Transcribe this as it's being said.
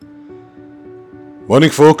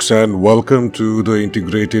Morning, folks, and welcome to the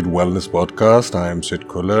Integrated Wellness Podcast. I am Sid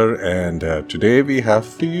Kuller, and today we have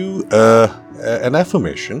for you an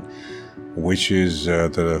affirmation, which is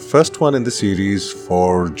the first one in the series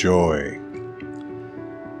for joy.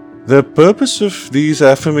 The purpose of these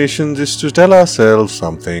affirmations is to tell ourselves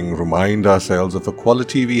something, remind ourselves of a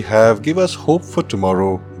quality we have, give us hope for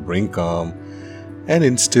tomorrow, bring calm, and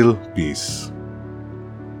instill peace.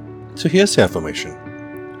 So here's the affirmation.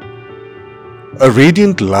 A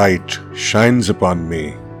radiant light shines upon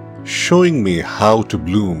me, showing me how to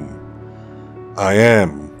bloom. I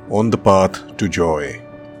am on the path to joy.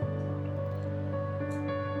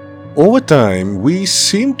 Over time, we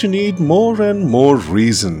seem to need more and more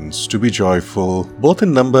reasons to be joyful, both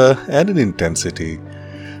in number and in intensity.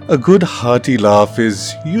 A good hearty laugh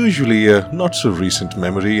is usually a not-so-recent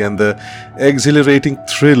memory, and the exhilarating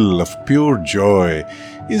thrill of pure joy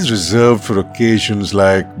is reserved for occasions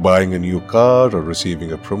like buying a new car or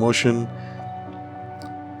receiving a promotion.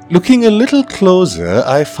 Looking a little closer,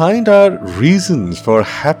 I find our reasons for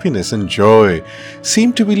happiness and joy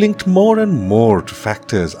seem to be linked more and more to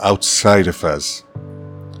factors outside of us.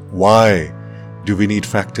 Why do we need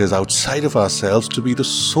factors outside of ourselves to be the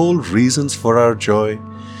sole reasons for our joy?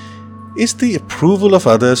 Is the approval of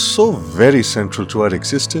others so very central to our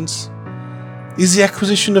existence? Is the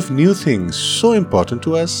acquisition of new things so important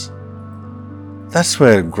to us? That's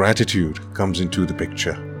where gratitude comes into the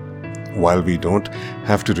picture. While we don't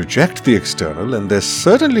have to reject the external, and there's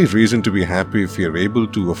certainly reason to be happy if we are able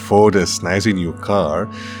to afford a snazzy new car,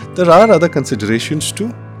 there are other considerations too.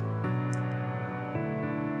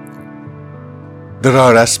 There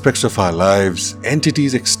are aspects of our lives,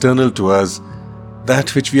 entities external to us,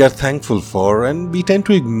 that which we are thankful for, and we tend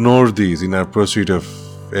to ignore these in our pursuit of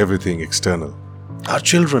everything external. Our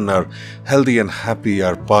children are healthy and happy,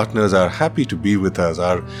 our partners are happy to be with us,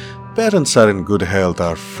 our parents are in good health,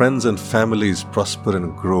 our friends and families prosper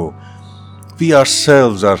and grow. We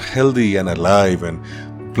ourselves are healthy and alive and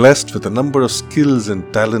blessed with a number of skills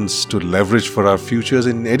and talents to leverage for our futures,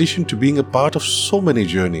 in addition to being a part of so many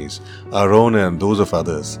journeys, our own and those of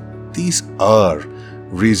others. These are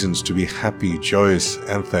reasons to be happy, joyous,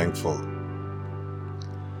 and thankful.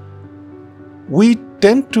 We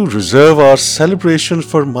tend to reserve our celebrations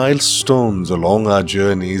for milestones along our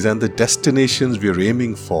journeys and the destinations we are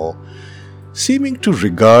aiming for, seeming to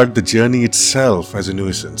regard the journey itself as a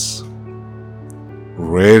nuisance.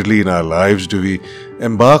 Rarely in our lives do we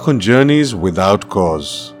embark on journeys without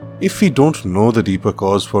cause. If we don't know the deeper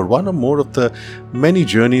cause for one or more of the many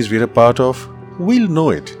journeys we are a part of, we'll know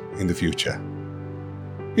it in the future.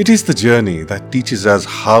 It is the journey that teaches us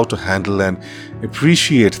how to handle and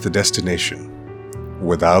appreciate the destination.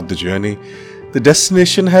 Without the journey, the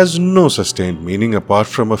destination has no sustained meaning apart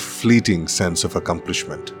from a fleeting sense of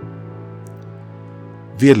accomplishment.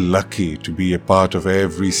 We are lucky to be a part of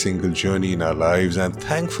every single journey in our lives and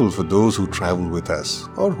thankful for those who travel with us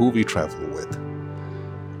or who we travel with.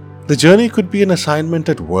 The journey could be an assignment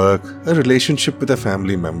at work, a relationship with a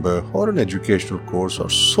family member, or an educational course, or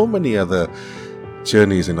so many other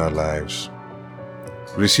journeys in our lives.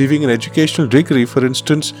 Receiving an educational degree, for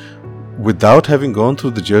instance, without having gone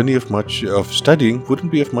through the journey of studying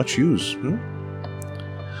wouldn't be of much use.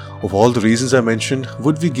 Of all the reasons I mentioned,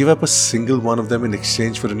 would we give up a single one of them in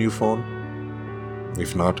exchange for a new phone?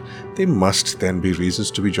 If not, they must then be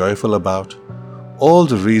reasons to be joyful about. All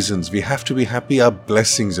the reasons we have to be happy are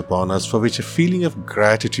blessings upon us for which a feeling of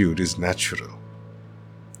gratitude is natural.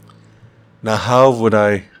 Now, how would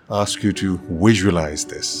I ask you to visualize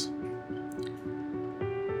this?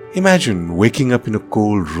 Imagine waking up in a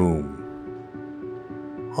cold room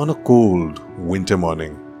on a cold winter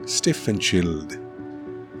morning, stiff and chilled.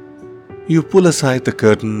 You pull aside the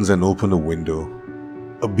curtains and open a window.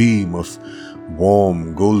 A beam of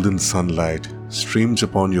warm golden sunlight streams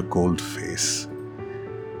upon your cold face.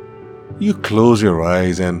 You close your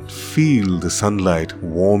eyes and feel the sunlight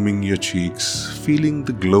warming your cheeks, feeling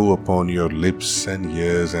the glow upon your lips and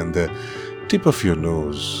ears and the tip of your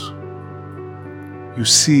nose. You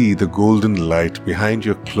see the golden light behind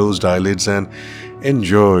your closed eyelids and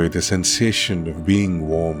enjoy the sensation of being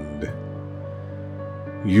warmed.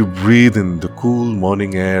 You breathe in the cool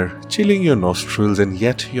morning air, chilling your nostrils, and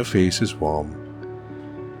yet your face is warm.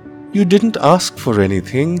 You didn't ask for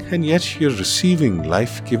anything, and yet you're receiving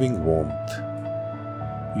life-giving warmth.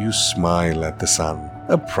 You smile at the sun,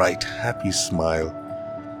 a bright, happy smile.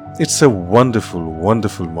 It's a wonderful,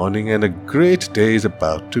 wonderful morning, and a great day is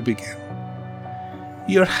about to begin.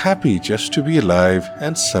 You're happy just to be alive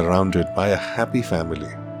and surrounded by a happy family.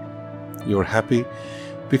 You're happy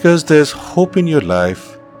because there's hope in your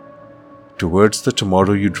life towards the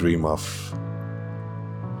tomorrow you dream of.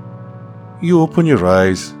 You open your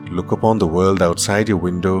eyes, look upon the world outside your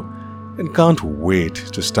window, and can't wait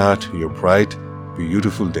to start your bright,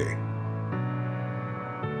 beautiful day.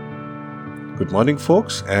 Good morning,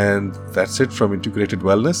 folks, and that's it from Integrated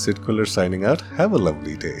Wellness. Sid Kuller signing out. Have a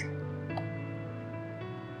lovely day.